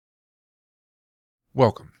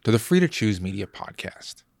Welcome to the Free to Choose Media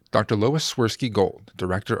Podcast. Dr. Lois Swirsky-Gold,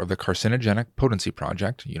 Director of the Carcinogenic Potency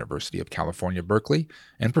Project, University of California, Berkeley,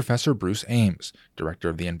 and Professor Bruce Ames, Director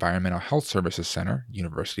of the Environmental Health Services Center,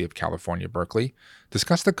 University of California, Berkeley,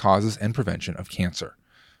 discuss the causes and prevention of cancer.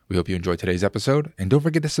 We hope you enjoyed today's episode, and don't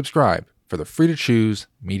forget to subscribe for the Free to Choose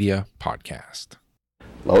Media Podcast.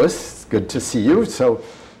 Lois, it's good to see you. So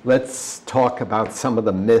let's talk about some of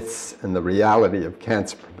the myths and the reality of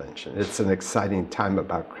cancer prevention. It's an exciting time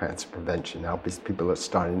about cancer prevention now because people are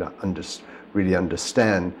starting to really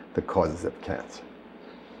understand the causes of cancer.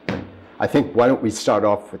 I think why don't we start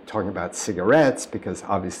off with talking about cigarettes, because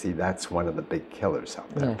obviously that's one of the big killers out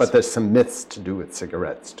there. Yes. But there's some myths to do with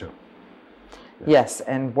cigarettes too. Yes,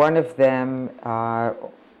 and one of them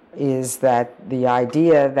is that the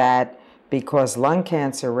idea that because lung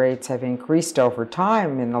cancer rates have increased over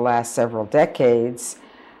time in the last several decades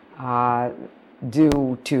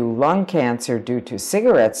due to lung cancer due to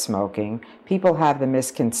cigarette smoking, people have the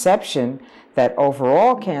misconception that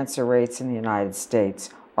overall cancer rates in the United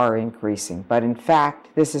States are increasing. But in fact,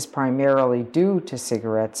 this is primarily due to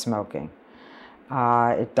cigarette smoking.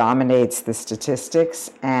 It dominates the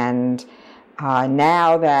statistics, and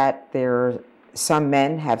now that some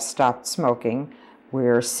men have stopped smoking,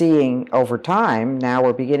 we're seeing over time, now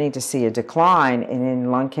we're beginning to see a decline in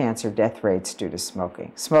lung cancer death rates due to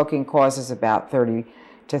smoking. Smoking causes about 30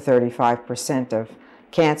 to 35% of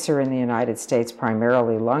cancer in the United States,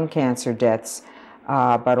 primarily lung cancer deaths,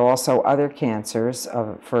 but also other cancers,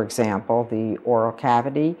 for example, the oral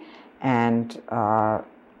cavity and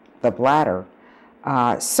the bladder.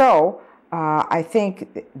 I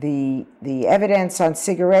think the evidence on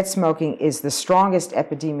cigarette smoking is the strongest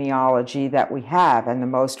epidemiology that we have and the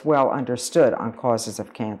most well understood on causes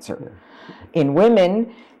of cancer. In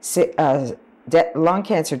women, lung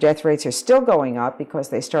cancer death rates are still going up because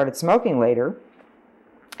they started smoking later,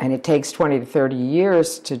 and it takes 20 to 30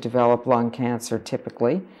 years to develop lung cancer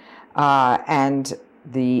typically, and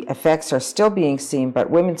the effects are still being seen, but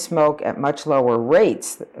women smoke at much lower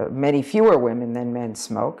rates. Many fewer women than men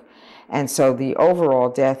smoke. And so the overall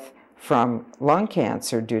death from lung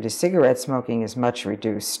cancer due to cigarette smoking is much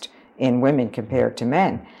reduced in women compared to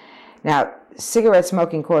men. Now, cigarette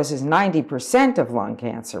smoking causes 90% of lung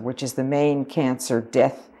cancer, which is the main cancer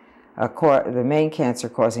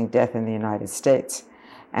causing death in the United States.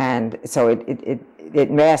 And so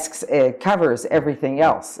it covers everything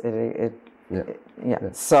else.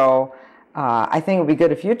 So I think it would be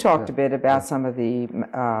good if you talked a bit about some of the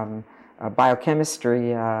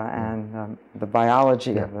biochemistry and the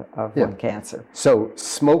biology of lung cancer. So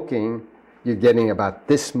smoking, you're getting about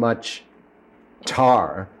this much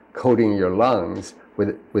tar coating your lungs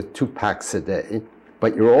with 2 packs a day,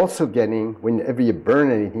 but you're also getting, whenever you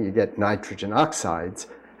burn anything, you get nitrogen oxides,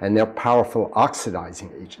 and they're powerful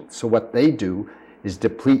oxidizing agents. So what they do is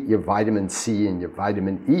deplete your vitamin C and your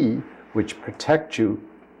vitamin E, which protect you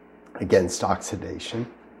against oxidation.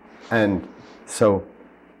 And so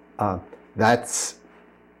that's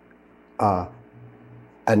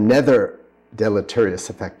another deleterious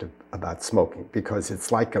effect about smoking, because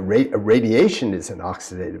it's like a radiation is an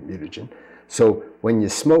oxidative mutagen. So when you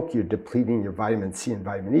smoke, you're depleting your vitamin C and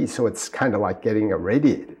vitamin E, so it's kind of like getting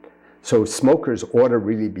irradiated. So smokers ought to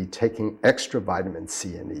really be taking extra vitamin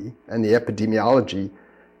C and E, and the epidemiology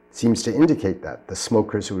seems to indicate that. The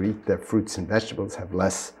smokers who eat their fruits and vegetables have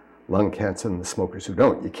less lung cancer than the smokers who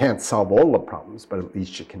don't. You can't solve all the problems, but at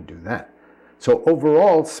least you can do that. So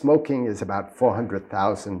overall, smoking is about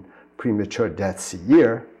 400,000 premature deaths a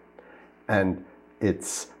year, and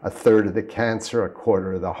it's a third of the cancer, a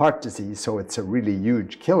quarter of the heart disease, so it's a really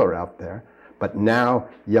huge killer out there. But now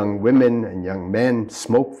young women and young men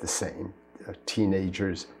smoke the same.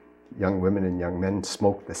 Teenagers, young women and young men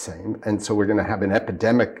smoke the same, and so we're going to have an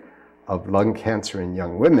epidemic of lung cancer in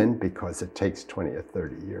young women because it takes 20 or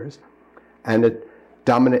 30 years. And it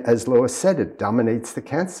as Lois said, it dominates the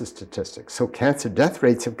cancer statistics. So cancer death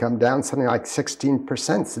rates have come down something like 16%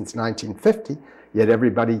 since 1950, yet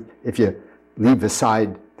everybody, if you leave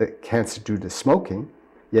aside the cancer due to smoking,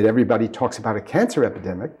 yet everybody talks about a cancer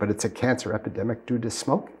epidemic, but it's a cancer epidemic due to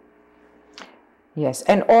smoking. Yes,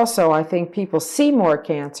 and also I think people see more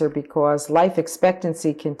cancer because life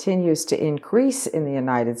expectancy continues to increase in the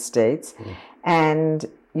United States, and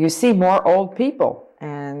you see more old people.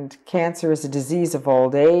 And cancer is a disease of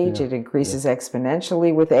old age. It increases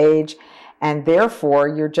exponentially with age, and therefore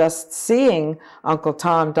you're just seeing Uncle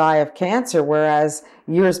Tom die of cancer, whereas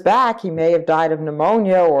years back he may have died of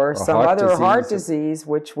pneumonia or some other heart disease,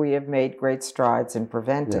 which we have made great strides in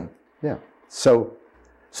preventing.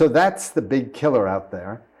 So that's the big killer out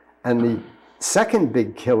there. And second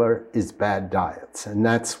big killer is bad diets, and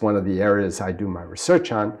that's one of the areas I do my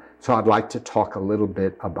research on. So I'd like to talk a little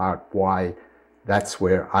bit about why that's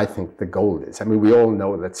where I think the gold is. I mean, we all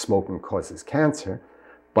know that smoking causes cancer,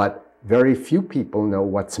 but very few people know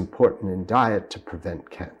what's important in diet to prevent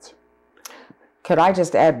cancer. Could I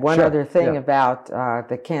just add one Sure, other thing yeah. about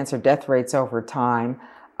the cancer death rates over time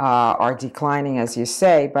are declining, as you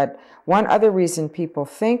say, but one other reason people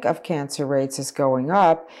think of cancer rates as going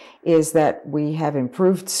up is that we have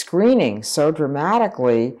improved screening so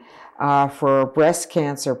dramatically for breast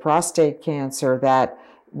cancer, prostate cancer, that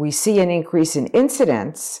we see an increase in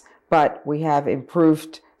incidence, but we have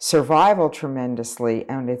improved survival tremendously,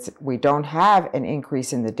 and we don't have an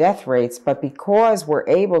increase in the death rates. But because we're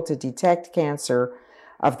able to detect cancer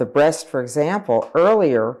of the breast, for example,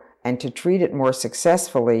 earlier and to treat it more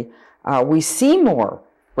successfully, we see more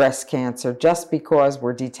breast cancer just because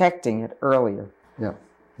we're detecting it earlier. Yeah,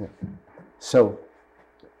 yeah. So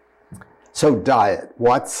diet.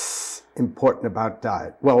 What's important about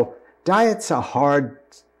diet? Well, diet's a hard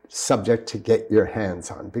subject to get your hands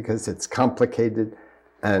on because it's complicated,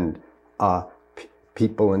 and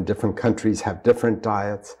people in different countries have different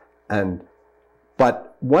diets.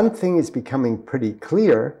 But one thing is becoming pretty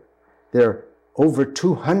clear. There are over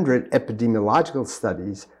 200 epidemiological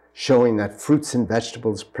studies showing that fruits and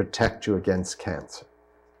vegetables protect you against cancer.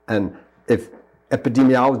 And if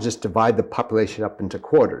epidemiologists divide the population up into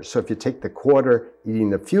quarters, so if you take the quarter eating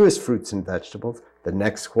the fewest fruits and vegetables, the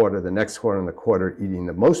next quarter, and the quarter eating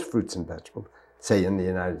the most fruits and vegetables, say in the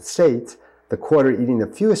United States, the quarter eating the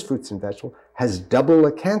fewest fruits and vegetables has double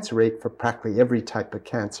the cancer rate for practically every type of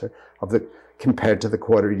cancer compared to the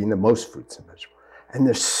quarter eating the most fruits and vegetables. And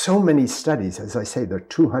there's so many studies, as I say, there are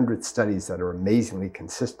 200 studies that are amazingly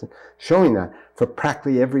consistent, showing that for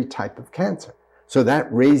practically every type of cancer. So that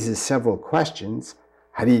raises several questions.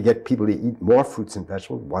 How do you get people to eat more fruits and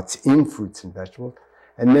vegetables? What's in fruits and vegetables?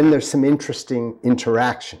 And then there's some interesting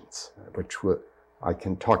interactions, which I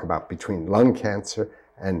can talk about between lung cancer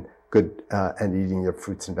and eating your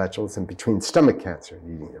fruits and vegetables, and between stomach cancer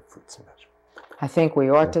and eating your fruits and vegetables. I think we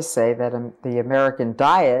ought to say that the American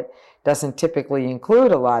diet doesn't typically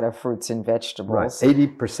include a lot of fruits and vegetables. Right.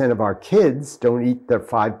 80% of our kids don't eat their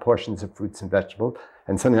 5 portions of fruits and vegetables,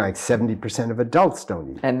 and something like 70% of adults don't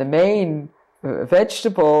eat. And the main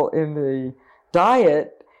vegetable in the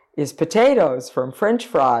diet is potatoes from French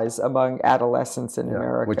fries among adolescents in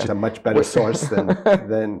America. Which is a much better source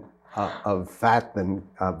of fat than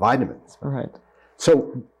vitamins. Right.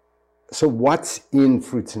 So what's in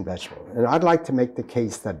fruits and vegetables? And I'd like to make the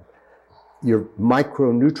case that your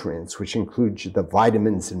micronutrients, which include the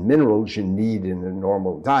vitamins and minerals you need in a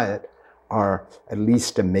normal diet, are at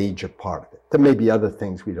least a major part of it. There may be other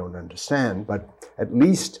things we don't understand, but at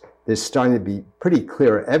least there's starting to be pretty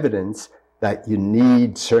clear evidence that you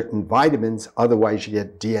need certain vitamins, otherwise you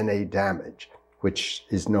get DNA damage, which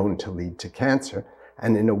is known to lead to cancer.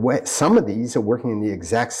 And in a way, some of these are working in the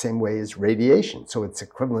exact same way as radiation. So it's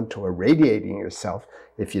equivalent to irradiating yourself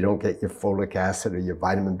if you don't get your folic acid or your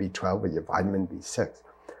vitamin B12 or your vitamin B6.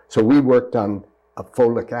 So we worked on a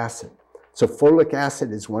folic acid. So folic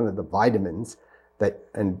acid is one of the vitamins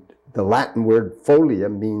and the Latin word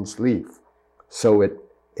folia means leaf. So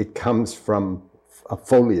it comes from, a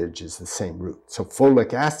foliage is the same root. So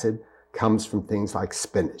folic acid comes from things like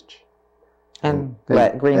spinach. And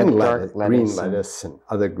green lettuce and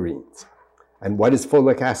other greens. And what does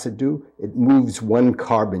folic acid do? It moves 1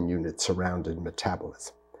 carbon units around in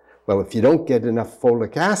metabolism. Well, if you don't get enough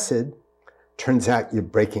folic acid, turns out you're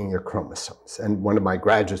breaking your chromosomes. And one of my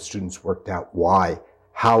graduate students worked out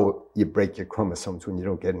how you break your chromosomes when you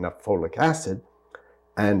don't get enough folic acid.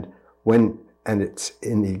 And it's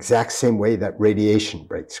in the exact same way that radiation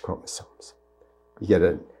breaks chromosomes. You get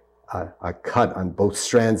a cut on both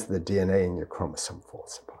strands of the DNA and your chromosome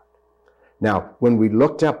falls apart. Now, when we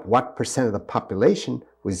looked up what percent of the population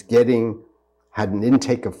had an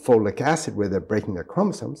intake of folic acid where they're breaking their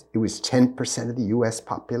chromosomes, it was 10% of the US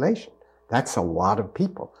population. That's a lot of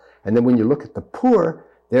people. And then when you look at the poor,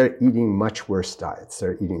 they're eating much worse diets.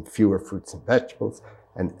 They're eating fewer fruits and vegetables,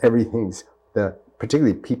 and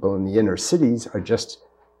particularly people in the inner cities are just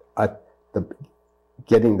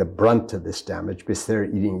getting the brunt of this damage because they're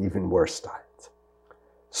eating even worse diets.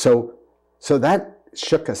 So that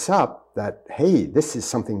shook us up that, hey, this is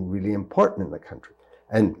something really important in the country.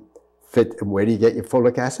 And where do you get your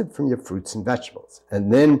folic acid? From your fruits and vegetables.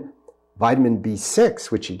 And then vitamin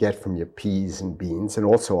B6, which you get from your peas and beans, and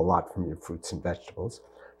also a lot from your fruits and vegetables,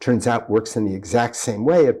 turns out works in the exact same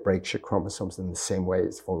way. It breaks your chromosomes in the same way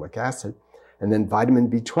as folic acid. And then vitamin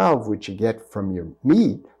B12, which you get from your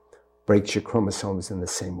meat, breaks your chromosomes in the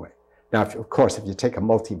same way. Now, of course, if you take a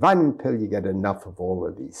multivitamin pill, you get enough of all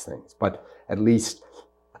of these things. But at least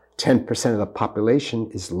 10% of the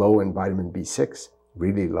population is low in vitamin B6,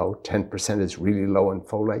 really low. 10% is really low in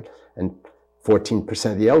folate, and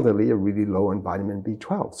 14% of the elderly are really low in vitamin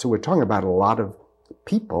B12. So we're talking about a lot of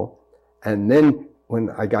people. And then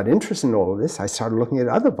when I got interested in all of this, I started looking at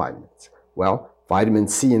other vitamins. Well, vitamin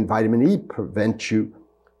C and vitamin E prevent you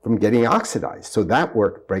from getting oxidized. So that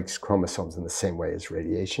work breaks chromosomes in the same way as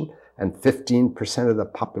radiation. And 15% of the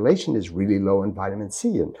population is really low in vitamin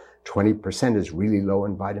C, and 20% is really low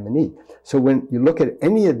in vitamin E. So when you look at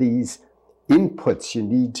any of these inputs you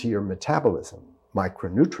need to your metabolism,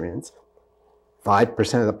 micronutrients,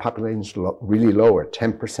 5% of the population is really low, or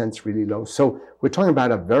 10% is really low. So we're talking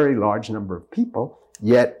about a very large number of people,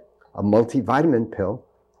 yet a multivitamin pill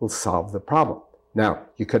will solve the problem. Now,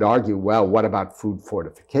 you could argue, well, what about food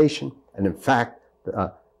fortification? And in fact,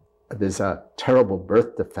 there's a terrible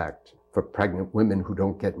birth defect for pregnant women who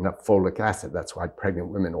don't get enough folic acid. That's why pregnant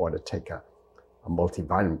women ought to take a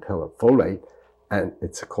multivitamin pill of folate, and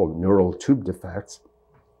it's called neural tube defects.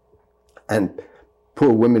 And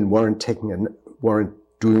poor women weren't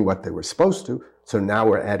doing what they were supposed to, so now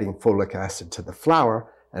we're adding folic acid to the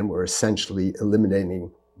flour, and we're essentially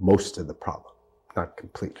eliminating most of the problem. Not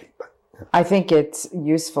completely, but. Yeah. I think it's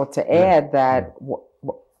useful to add that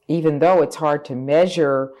even though it's hard to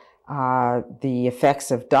measure the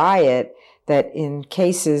effects of diet, that in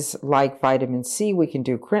cases like vitamin C, we can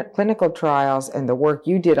do clinical trials, and the work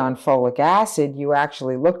you did on folic acid, you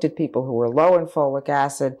actually looked at people who were low in folic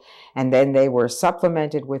acid, and then they were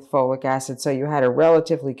supplemented with folic acid, so you had a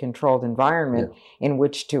relatively controlled environment in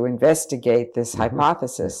which to investigate this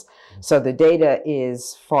hypothesis. So the data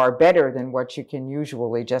is far better than what you can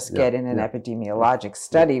usually just get in an epidemiologic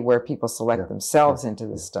study where people select themselves into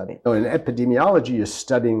the study. So in epidemiology, you're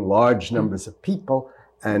studying large numbers of people,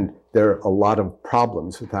 and there are a lot of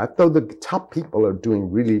problems with that, though the top people are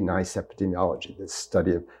doing really nice epidemiology. This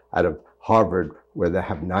study out of Harvard, where they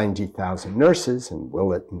have 90,000 nurses, and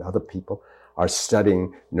Willett and other people are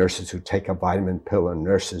studying nurses who take a vitamin pill and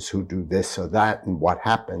nurses who do this or that and what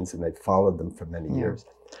happens, and they've followed them for many years.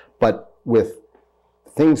 But with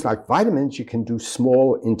things like vitamins, you can do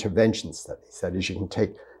small intervention studies. That is, you can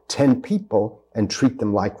take 10 people and treat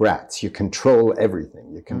them like rats. You control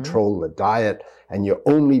everything. You control the diet, and you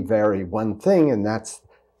only vary one thing, and that's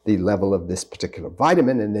the level of this particular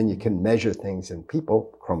vitamin. And then you can measure things in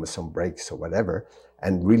people, chromosome breaks or whatever,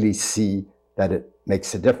 and really see that it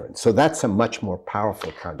makes a difference. So that's a much more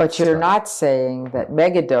powerful kind of But you're study. not saying that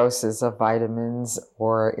megadoses of vitamins,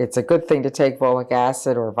 or it's a good thing to take folic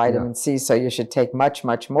acid or vitamin C, so you should take much,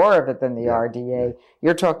 much more of it than the RDA.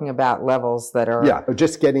 You're talking about levels that are... Yeah,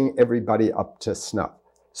 just getting everybody up to snuff.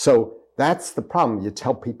 So that's the problem. You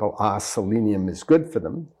tell people, selenium is good for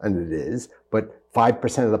them, and it is, but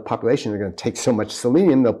 5% of the population are going to take so much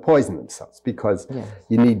selenium, they'll poison themselves, because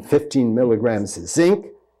you need 15 milligrams of zinc,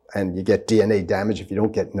 and you get DNA damage if you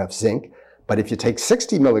don't get enough zinc. But if you take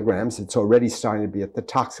 60 milligrams, it's already starting to be at the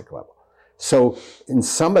toxic level. So in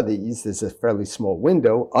some of these, there's a fairly small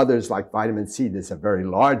window. Others, like vitamin C, there's a very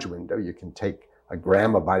large window. You can take a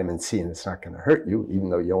gram of vitamin C and it's not going to hurt you, even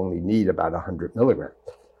though you only need about 100 milligrams.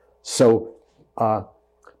 So,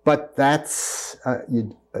 but that's,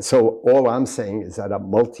 so all I'm saying is that a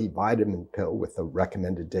multivitamin pill with a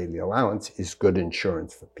recommended daily allowance is good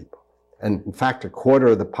insurance for people. And in fact, a quarter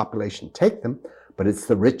of the population take them, but it's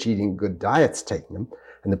the rich eating good diets taking them,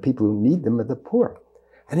 and the people who need them are the poor.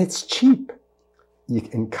 And it's cheap.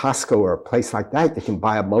 In Costco or a place like that, you can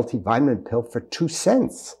buy a multivitamin pill for 2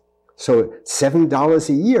 cents. So $7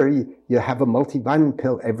 a year, you have a multivitamin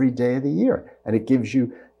pill every day of the year. And it gives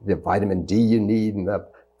you the vitamin D you need, and the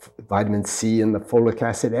vitamin C and the folic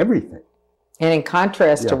acid, everything. And in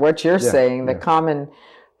contrast to what you're saying, the common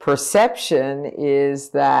perception is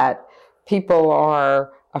that people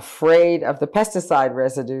are afraid of the pesticide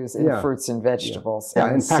residues in fruits and vegetables. Yeah,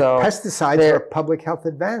 and in fact, so pesticides are a public health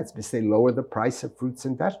advance because they lower the price of fruits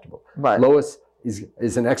and vegetables. Right. Lois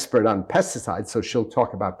is an expert on pesticides, so she'll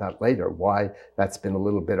talk about that later, why that's been a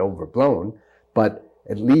little bit overblown. But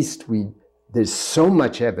at least there's so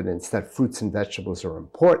much evidence that fruits and vegetables are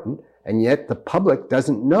important, and yet the public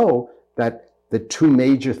doesn't know that the two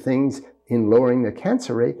major things in lowering the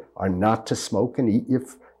cancer rate are not to smoke and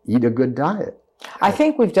eat a good diet. I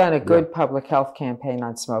think we've done a good public health campaign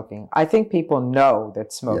on smoking. I think people know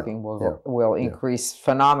that smoking will increase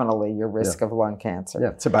phenomenally your risk of lung cancer. Yeah,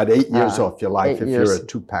 it's about 8 years off your life if you're a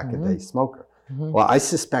 2-pack-a-day smoker. Well, I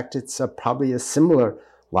suspect it's probably a similar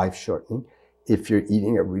life shortening if you're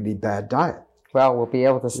eating a really bad diet. Well, we'll be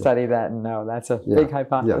able to study that and know. That's a big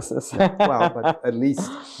hypothesis. Well, but at least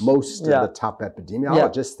most of the top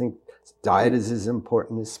epidemiologists think diet is as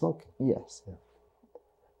important as smoking. Yes.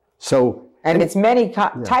 So, and it's many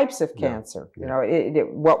types of cancer. You know,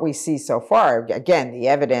 what we see so far, again, the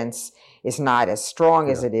evidence is not as strong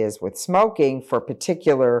as it is with smoking for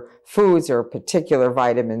particular foods or particular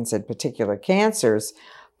vitamins and particular cancers.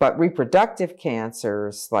 But reproductive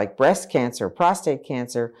cancers like breast cancer, prostate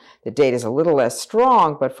cancer, the data is a little less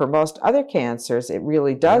strong, but for most other cancers, it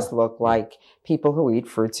really does look like people who eat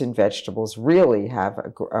fruits and vegetables really have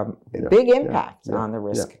a big impact on the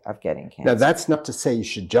risk of getting cancer. Now, that's not to say you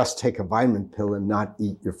should just take a vitamin pill and not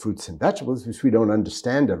eat your fruits and vegetables, because we don't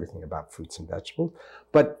understand everything about fruits and vegetables.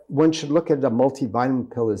 But one should look at a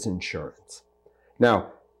multivitamin pill as insurance.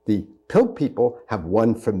 Now, the pill people have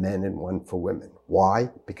one for men and one for women. Why?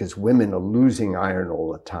 Because women are losing iron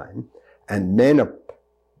all the time, and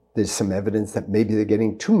there's some evidence that maybe they're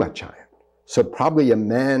getting too much iron. So probably a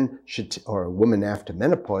man or a woman after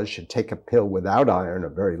menopause should take a pill without iron or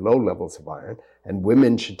very low levels of iron, and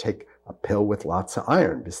women should take a pill with lots of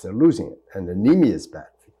iron because they're losing it, and anemia is bad.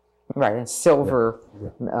 Right, and silver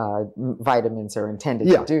vitamins are intended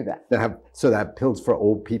to do that. So they have pills for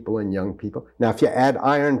old people and young people. Now, if you add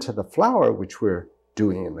iron to the flour, which we're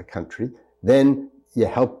doing in the country, then you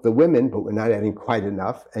help the women, but we're not adding quite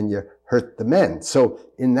enough, and you hurt the men. So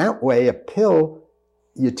in that way, a pill,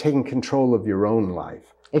 you're taking control of your own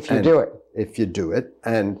life. If you do it. If you do it,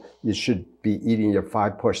 and you should be eating your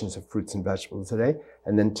 5 portions of fruits and vegetables a day,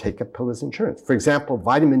 and then take a pill as insurance. For example,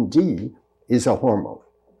 vitamin D is a hormone.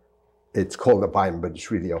 It's called a vitamin, but it's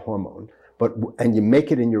really a hormone. And you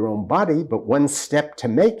make it in your own body, but one step to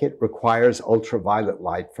make it requires ultraviolet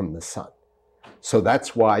light from the sun. So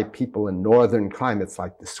that's why people in northern climates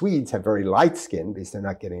like the Swedes have very light skin because they're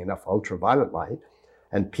not getting enough ultraviolet light.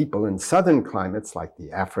 And people in southern climates like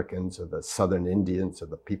the Africans or the southern Indians or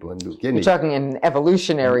the people in New Guinea. You're talking in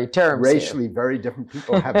evolutionary terms. Racially very different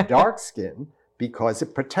people have dark skin because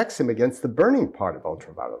it protects them against the burning part of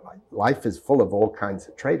ultraviolet light. Life is full of all kinds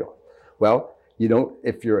of trade-offs. Well,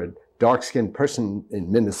 if you're a dark-skinned person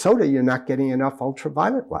in Minnesota, you're not getting enough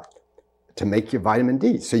ultraviolet light to make your vitamin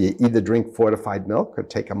D. So you either drink fortified milk or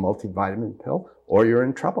take a multivitamin pill, or you're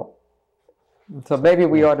in trouble. So maybe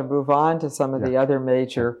we ought to move on to some of the other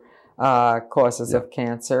major causes of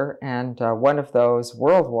cancer. And one of those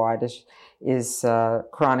worldwide is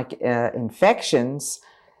chronic infections.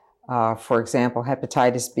 For example,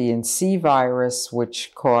 hepatitis B and C virus,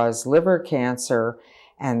 which cause liver cancer.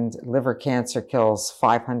 And liver cancer kills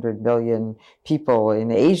 500 million people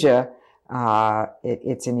in Asia.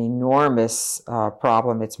 It's an enormous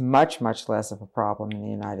problem. It's much, much less of a problem in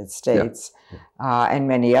the United States. And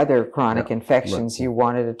many other chronic infections. You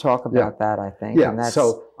wanted to talk about that, I think. Yeah,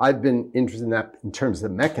 so I've been interested in that in terms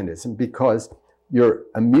of the mechanism because your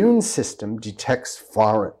immune system detects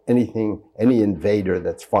any invader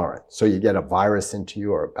that's foreign. So you get a virus into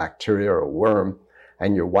you or a bacteria or a worm,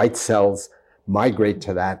 and your white cells migrate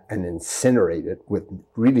to that and incinerate it with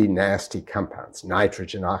really nasty compounds,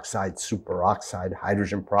 nitrogen oxide, superoxide,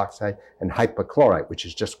 hydrogen peroxide, and hypochlorite, which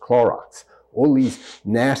is just Clorox. All these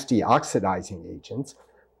nasty oxidizing agents,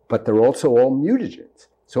 but they're also all mutagens.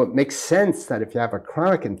 So it makes sense that if you have a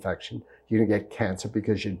chronic infection, you're going to get cancer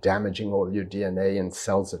because you're damaging all your DNA and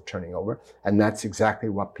cells are turning over. And that's exactly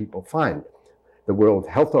what people find. The World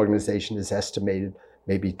Health Organization has estimated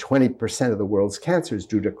maybe 20% of the world's cancer is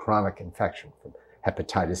due to chronic infection from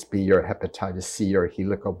hepatitis B or hepatitis C or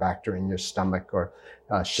Helicobacter in your stomach or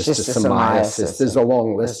schistosomiasis. There's a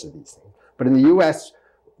long list of these things. But in the US,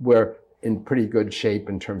 we're in pretty good shape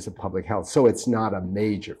in terms of public health, so it's not a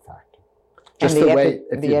major factor. Just the way,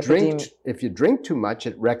 if you drink too much,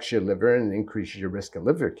 it wrecks your liver and increases your risk of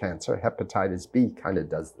liver cancer. Hepatitis B kind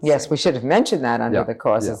of does the same. Yes, we should have mentioned that under the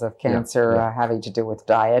causes of cancer having to do with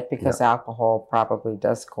diet, because alcohol probably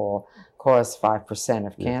does cause 5%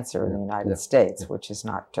 of cancer in the United States, which is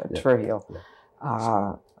not a trivial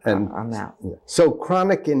amount. So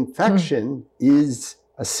chronic infection is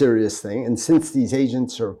a serious thing, and since these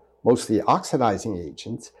agents are mostly oxidizing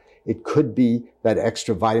agents, it could be that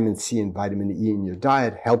extra vitamin C and vitamin E in your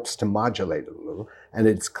diet helps to modulate it a little. And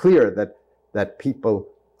it's clear that people,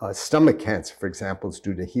 stomach cancer, for example, is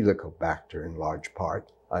due to Helicobacter in large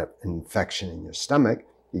part, an infection in your stomach.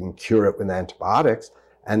 You can cure it with antibiotics.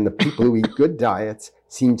 And the people who eat good diets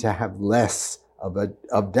seem to have less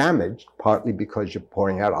of damage, partly because you're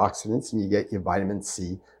pouring out oxidants and you get your vitamin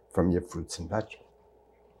C from your fruits and vegetables.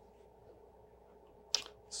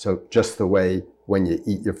 So just the way when you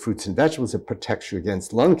eat your fruits and vegetables, it protects you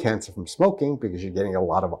against lung cancer from smoking because you're getting a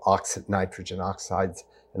lot of nitrogen oxides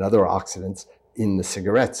and other oxidants in the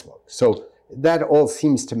cigarette smoke. So that all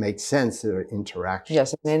seems to make sense, there are interactions.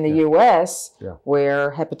 Yes, and in the U.S., Yeah.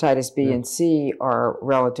 where hepatitis B and C are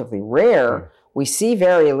relatively rare, we see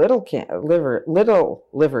very little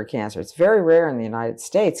liver cancer. It's very rare in the United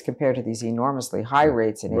States compared to these enormously high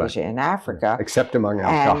rates in Asia and Africa. Except among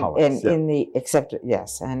alcoholics.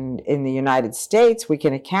 And in the United States, we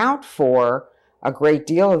can account for a great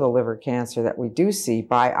deal of the liver cancer that we do see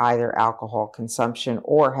by either alcohol consumption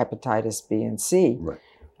or hepatitis B and C,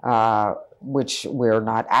 which we're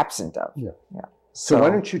not absent of. So why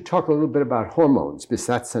don't you talk a little bit about hormones, because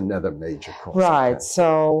that's another major cause. Right.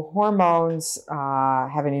 So hormones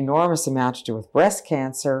have an enormous amount to do with breast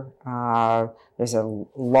cancer. There's a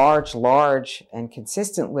large and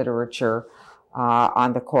consistent literature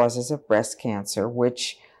on the causes of breast cancer,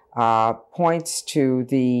 which points to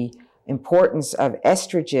the importance of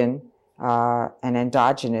estrogen, an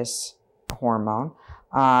endogenous hormone,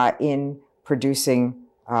 in producing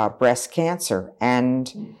breast cancer.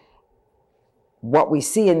 And what we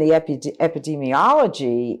see in the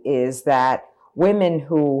epidemiology is that women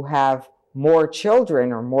who have more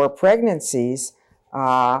children or more pregnancies,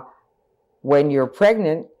 when you're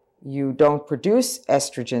pregnant, you don't produce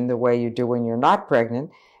estrogen the way you do when you're not pregnant.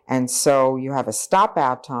 And so you have a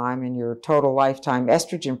stop-out time, and your total lifetime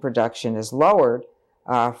estrogen production is lowered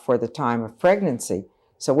for the time of pregnancy.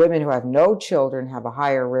 So women who have no children have a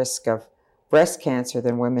higher risk of breast cancer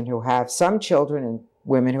than women who have some children, and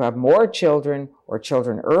women who have more children or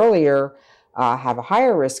children earlier have a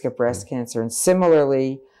higher risk of breast cancer. And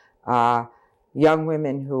similarly, young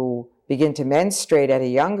women who begin to menstruate at a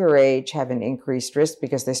younger age have an increased risk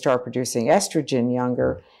because they start producing estrogen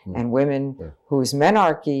younger. And women whose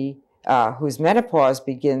menarche, whose menopause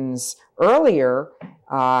begins earlier,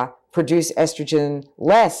 produce estrogen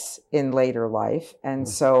less in later life, and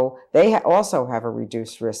so they also have a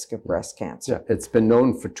reduced risk of breast cancer. It's been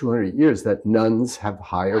known for 200 years that nuns have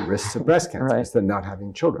higher risks of breast cancer because they're not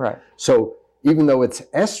having children. So even though it's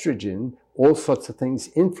estrogen, all sorts of things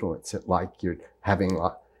influence it, like if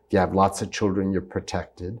you have lots of children, you're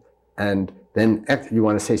protected. And then you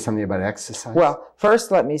want to say something about exercise? Well, first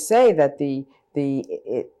let me say that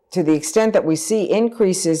to the extent that we see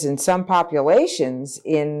increases in some populations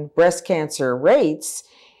in breast cancer rates,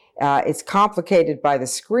 it's complicated by the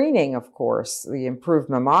screening, of course, the improved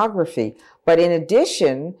mammography. But in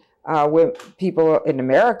addition, people in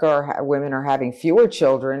America, women are having fewer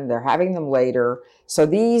children, they're having them later. So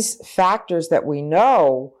these factors that we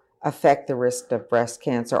know affect the risk of breast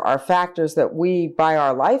cancer are factors that we, by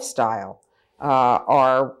our lifestyle,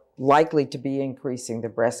 are likely to be increasing the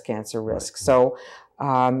breast cancer risk. So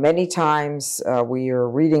many times we are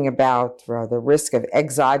reading about the risk of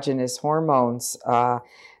exogenous hormones or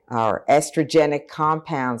estrogenic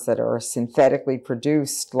compounds that are synthetically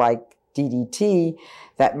produced, like DDT,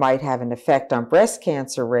 that might have an effect on breast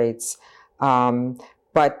cancer rates.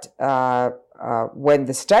 But when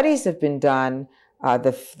the studies have been done,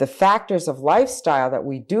 the factors of lifestyle that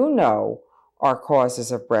we do know are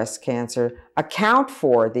causes of breast cancer account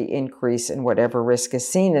for the increase in whatever risk is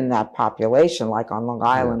seen in that population, like on Long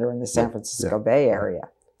Island or in the San Francisco Bay Area.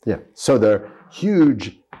 So there are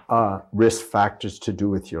huge risk factors to do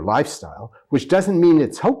with your lifestyle, which doesn't mean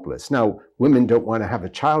it's hopeless. Now, women don't want to have a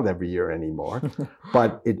child every year anymore,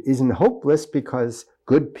 but it isn't hopeless because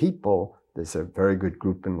good people, there's a very good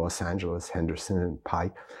group in Los Angeles, Henderson and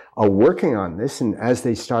Pike, are working on this. And as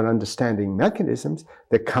they start understanding mechanisms,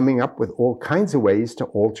 they're coming up with all kinds of ways to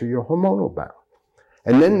alter your hormonal balance.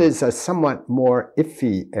 And then there's a somewhat more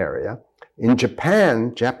iffy area. In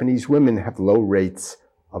Japan, Japanese women have low rates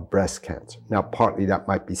of breast cancer. Now, partly that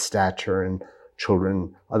might be stature and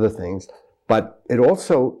children, other things. But it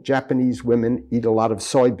also, Japanese women eat a lot of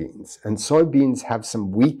soybeans. And soybeans have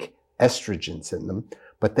some weak estrogens in them,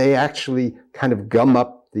 but they actually kind of gum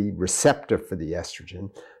up the receptor for the estrogen,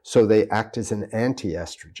 so they act as an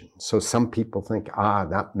anti-estrogen. So some people think,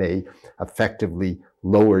 that may effectively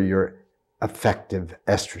lower your effective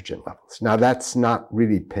estrogen levels. Now, that's not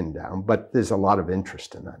really pinned down, but there's a lot of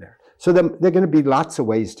interest in that area. So there are going to be lots of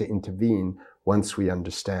ways to intervene once we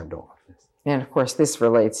understand all of this. And of course, this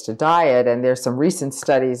relates to diet, and there's some recent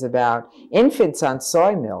studies about infants on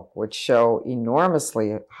soy milk, which show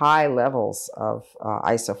enormously high levels of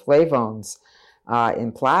isoflavones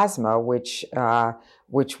in plasma, which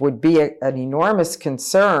would be an enormous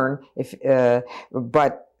concern,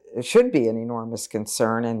 but it should be an enormous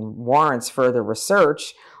concern and warrants further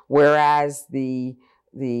research. Whereas the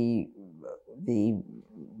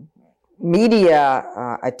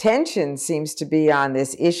media attention seems to be on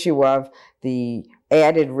this issue of the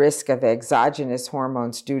added risk of exogenous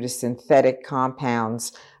hormones due to synthetic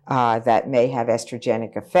compounds that may have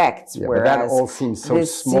estrogenic effects. Yeah, whereas but that all seems so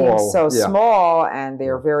this small. seems so Yeah. small, and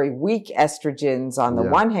they're very weak estrogens on the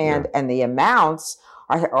one hand, and the amounts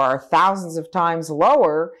are thousands of times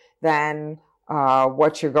lower than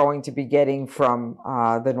what you're going to be getting from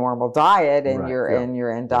the normal diet and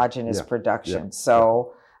your endogenous production.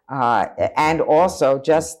 So. And also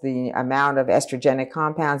just the amount of estrogenic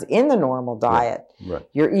compounds in the normal diet.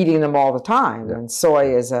 You're eating them all the time, and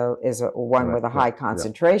soy is a one with a high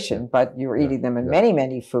concentration, but you're eating them in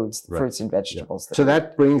many fruits and vegetables. So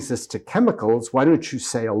that brings us to chemicals. Why don't you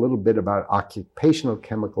say a little bit about occupational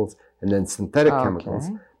chemicals and then synthetic chemicals?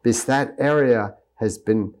 Because that area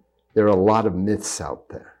there are a lot of myths out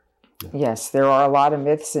there. Yes, there are a lot of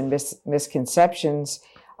myths and misconceptions.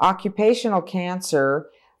 Occupational cancer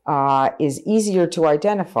is easier to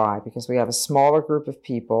identify because we have a smaller group of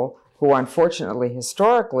people who, unfortunately,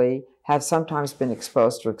 historically, have sometimes been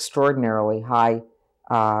exposed to extraordinarily high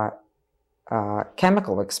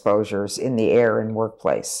chemical exposures in the air and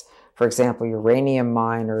workplace. For example, uranium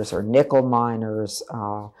miners or nickel miners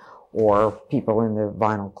or people in the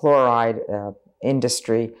vinyl chloride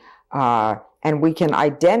industry. And we can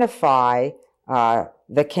identify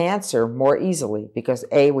the cancer more easily because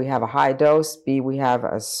A, we have a high dose, B, we have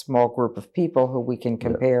a small group of people who we can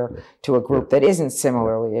compare to a group that isn't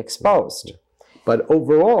similarly exposed. But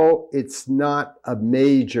overall, it's not a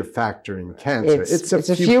major factor in cancer. It's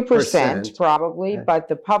a few percent probably, but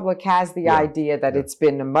the public has the idea that it's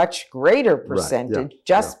been a much greater percentage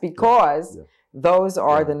just because those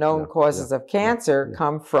are the known causes of cancer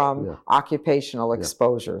come from occupational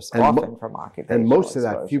exposures, often from occupational And most of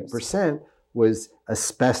exposures. that few percent was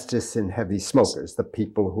asbestos in heavy smokers, the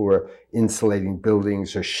people who were insulating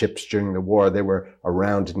buildings or ships during the war. They were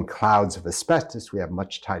around in clouds of asbestos. We have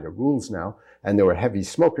much tighter rules now, and there were heavy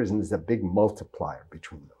smokers, and there's a big multiplier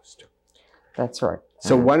between those two. That's right.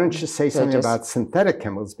 So why don't you say something about synthetic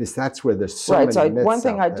chemicals, because that's where there's so many myths out there. One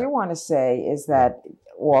thing I do want to say is that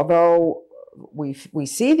although we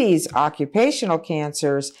see these occupational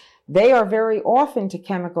cancers, they are very often to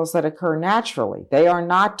chemicals that occur naturally. They are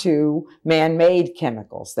not to man-made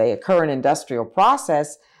chemicals. They occur in industrial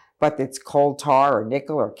process, but it's coal tar or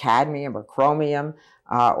nickel or cadmium or chromium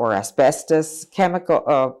or asbestos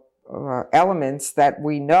chemical elements that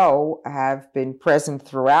we know have been present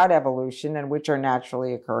throughout evolution and which are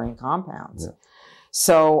naturally occurring compounds.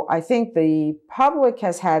 So I think the public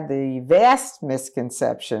has had the vast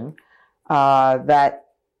misconception that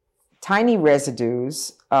tiny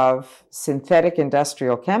residues of synthetic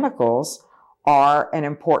industrial chemicals are an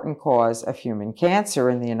important cause of human cancer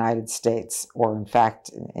in the United States, or in fact,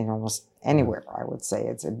 in almost anywhere, I would say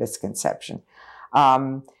it's a misconception.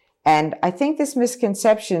 And I think this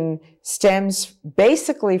misconception stems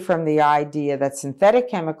basically from the idea that synthetic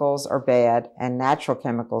chemicals are bad and natural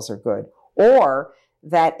chemicals are good, or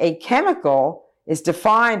that a chemical is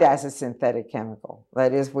defined as a synthetic chemical.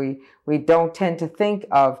 That is, we don't tend to think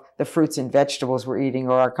of the fruits and vegetables we're eating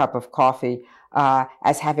or our cup of coffee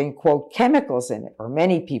as having, quote, chemicals in it, or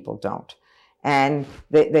many people don't. And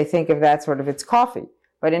they think of that sort of, it's coffee.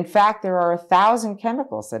 But in fact, there are 1,000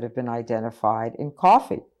 chemicals that have been identified in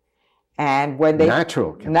coffee. And when they...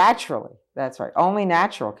 Naturally, that's right. Only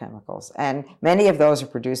natural chemicals. And many of those are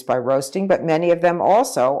produced by roasting, but many of them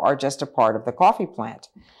also are just a part of the coffee plant.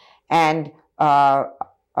 And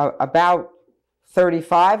about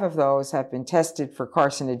 35 of those have been tested for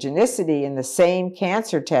carcinogenicity in the same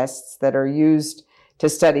cancer tests that are used to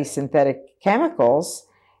study synthetic chemicals.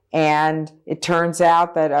 And it turns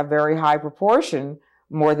out that a very high proportion,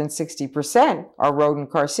 more than 60%, are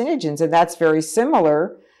rodent carcinogens. And that's very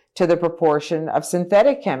similar to the proportion of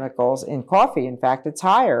synthetic chemicals in coffee. In fact, it's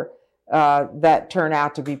higher. That turn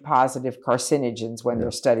out to be positive carcinogens when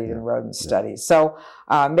they're studied in rodent studies. So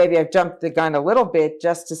maybe I've jumped the gun a little bit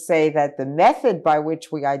just to say that the method by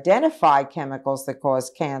which we identify chemicals that cause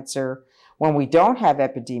cancer when we don't have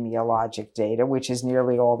epidemiologic data, which is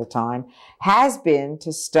nearly all the time, has been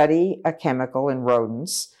to study a chemical in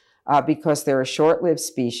rodents because they're a short-lived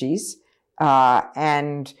species,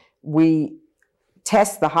 and we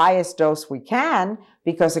test the highest dose we can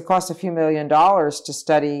because it costs a few $1 million to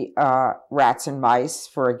study rats and mice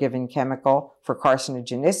for a given chemical for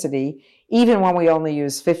carcinogenicity, even when we only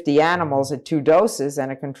use 50 animals at 2 doses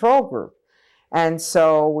and a control group. And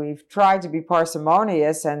so we've tried to be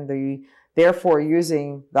parsimonious and therefore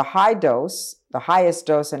using the high dose, the highest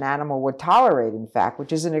dose an animal would tolerate, in fact,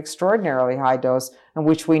 which is an extraordinarily high dose and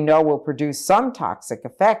which we know will produce some toxic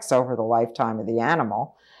effects over the lifetime of the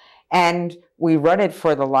animal. And we run it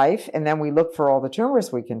for the life, and then we look for all the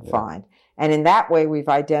tumors we can find. And in that way, we've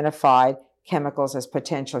identified chemicals as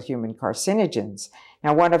potential human carcinogens.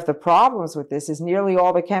 Now, one of the problems with this is nearly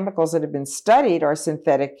all the chemicals that have been studied are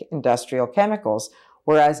synthetic industrial chemicals,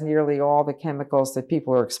 whereas nearly all the chemicals that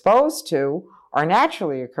people are exposed to are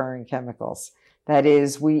naturally occurring chemicals. That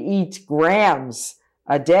is, we eat grams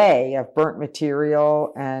a day of burnt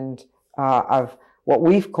material and of what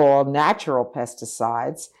we've called natural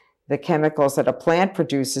pesticides, the chemicals that a plant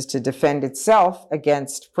produces to defend itself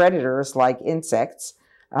against predators like insects.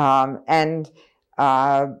 The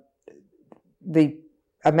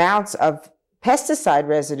amounts of pesticide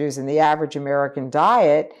residues in the average American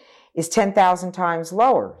diet is 10,000 times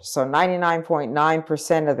lower. So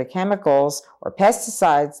 99.9% of the chemicals or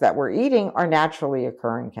pesticides that we're eating are naturally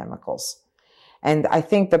occurring chemicals. And I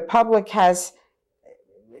think the public has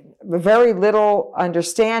very little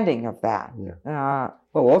understanding of that. Yeah.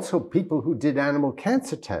 Well, also people who did animal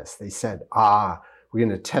cancer tests, they said, we're going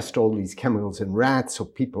to test all these chemicals in rats so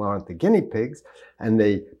people aren't the guinea pigs. And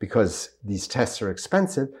because these tests are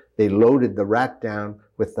expensive, they loaded the rat down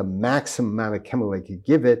with the maximum amount of chemical they could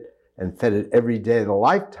give it and fed it every day of the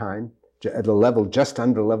lifetime at a level just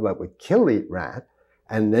under the level that would kill the rat,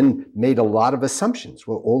 and then made a lot of assumptions.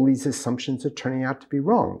 Well, all these assumptions are turning out to be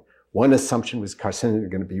wrong. One assumption was carcinogens are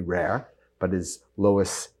going to be rare, but as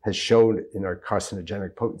Lois has shown in our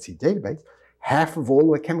carcinogenic potency database, half of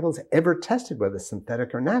all the chemicals ever tested, whether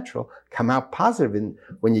synthetic or natural, come out positive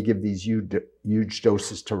when you give these huge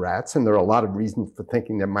doses to rats. And there are a lot of reasons for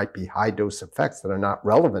thinking there might be high dose effects that are not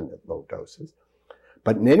relevant at low doses.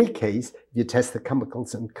 But in any case, if you test the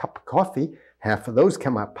chemicals in a cup of coffee, half of those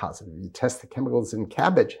come out positive. If you test the chemicals in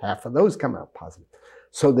cabbage, half of those come out positive.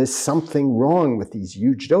 So there's something wrong with these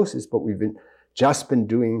huge doses, but we've just been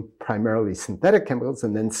doing primarily synthetic chemicals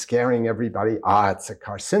and then scaring everybody, it's a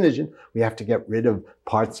carcinogen. We have to get rid of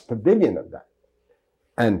parts per billion of that.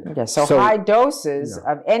 And so high doses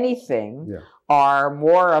of anything are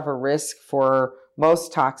more of a risk for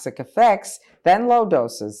most toxic effects than low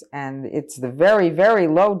doses. And it's the very, very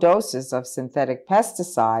low doses of synthetic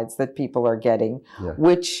pesticides that people are getting,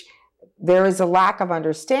 which there is a lack of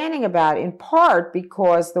understanding about, in part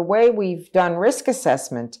because the way we've done risk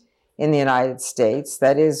assessment in the United States,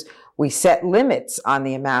 that is, we set limits on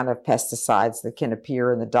the amount of pesticides that can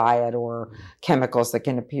appear in the diet or chemicals that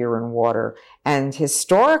can appear in water. And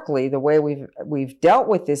historically, the way we've dealt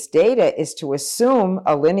with this data is to assume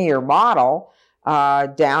a linear model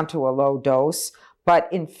down to a low dose. But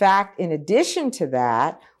in fact, in addition to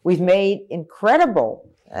that, we've made incredible,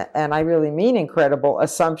 and I really mean incredible,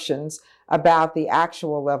 assumptions about the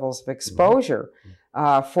actual levels of exposure.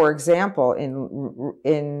 For example,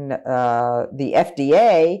 in the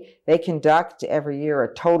FDA, they conduct every year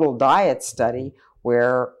a total diet study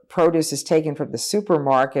where produce is taken from the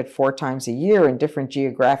supermarket 4 times a year in different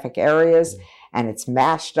geographic areas, and it's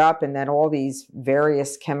mashed up, and then all these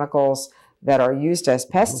various chemicals that are used as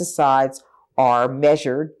pesticides are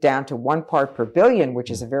measured down to 1 part per billion, which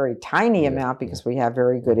is a very tiny amount because we have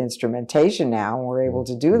very good instrumentation now, and we're able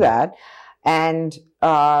to do that. And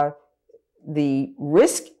the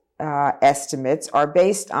risk estimates are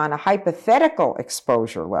based on a hypothetical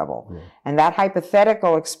exposure level. And that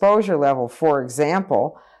hypothetical exposure level, for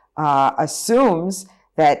example, assumes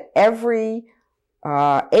that every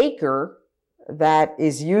acre that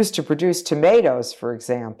is used to produce tomatoes, for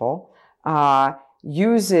example,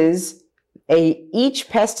 uses each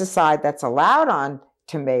pesticide that's allowed on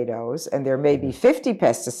tomatoes, and there may be 50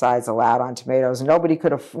 pesticides allowed on tomatoes.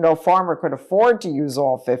 No farmer could afford to use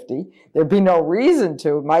all 50. There'd be no reason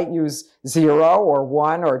to. It might use 0 or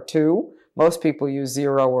 1 or 2. Most people use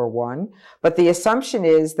 0 or 1. But the assumption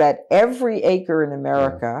is that every acre in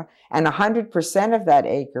America and 100% of that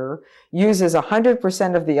acre uses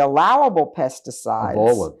 100% of the allowable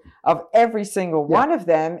pesticides of every single one of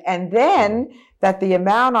them, and then that the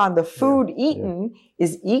amount on the food eaten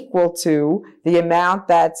is equal to the amount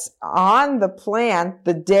that's on the plant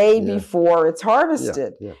the day before it's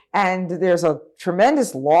harvested. And there's a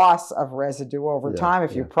tremendous loss of residue over time.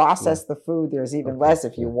 If you process the food, there's even less.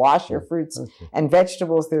 If you wash your fruits and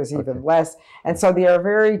vegetables, there's even less. And so they are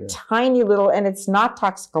very tiny little, and it's not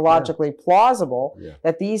toxicologically plausible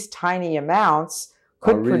that these tiny amounts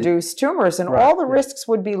could produce tumors. And all the risks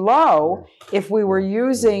would be low if we were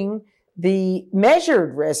using the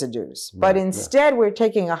measured residues, but instead we're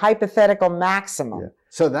taking a hypothetical maximum.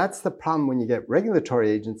 So that's the problem when you get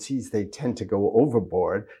regulatory agencies, they tend to go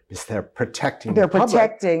overboard because they're protecting the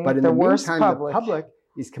public. But in the meantime, the public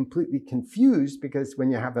is completely confused because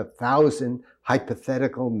when you have 1,000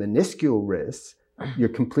 hypothetical minuscule risks, you're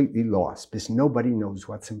completely lost because nobody knows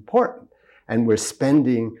what's important. And we're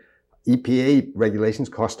spending EPA regulations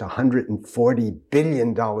cost $140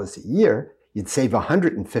 billion a year. You'd save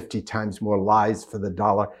 150 times more lives for the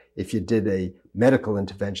dollar if you did a medical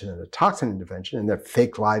intervention than a toxin intervention, and they're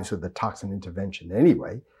fake lives with a toxin intervention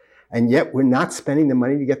anyway. And yet we're not spending the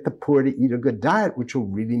money to get the poor to eat a good diet, which will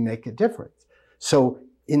really make a difference. So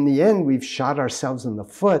in the end, we've shot ourselves in the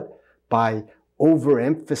foot by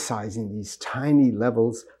overemphasizing these tiny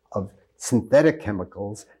levels of synthetic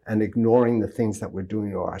chemicals and ignoring the things that we're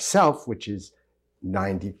doing to ourselves, which is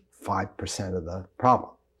 95% of the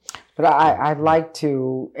problem. But I'd like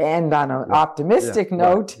to end on an optimistic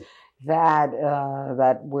note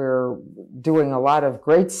that we're doing a lot of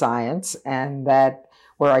great science and that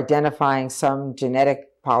we're identifying some genetic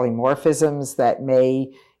polymorphisms that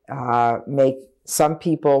may make some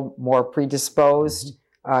people more predisposed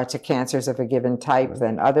to cancers of a given type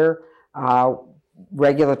than other.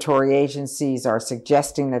 Regulatory agencies are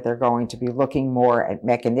suggesting that they're going to be looking more at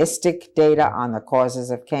mechanistic data on the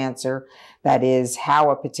causes of cancer. That is,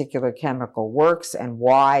 how a particular chemical works and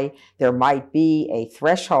why there might be a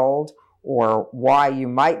threshold or why you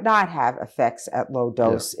might not have effects at low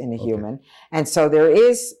dose in a human. And so there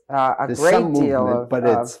is there's great deal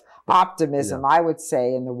of optimism, I would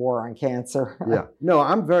say, in the war on cancer. No,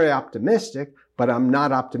 I'm very optimistic, but I'm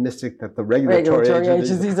not optimistic that the regulatory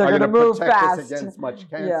agencies are going to move fast against much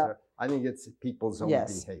cancer. I think it's people's own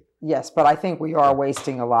behavior. Yes, but I think we are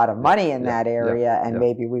wasting a lot of money in that area, and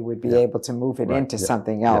maybe we would be able to move it into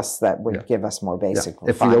something else that would give us more basic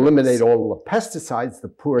If we eliminate all the pesticides, the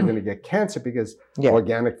poor are going to get cancer because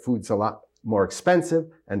organic food's a lot more expensive,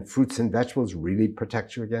 and fruits and vegetables really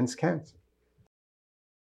protect you against cancer.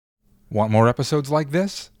 Want more episodes like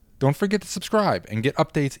this? Don't forget to subscribe and get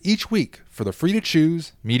updates each week for the Free to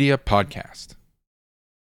Choose Media Podcast.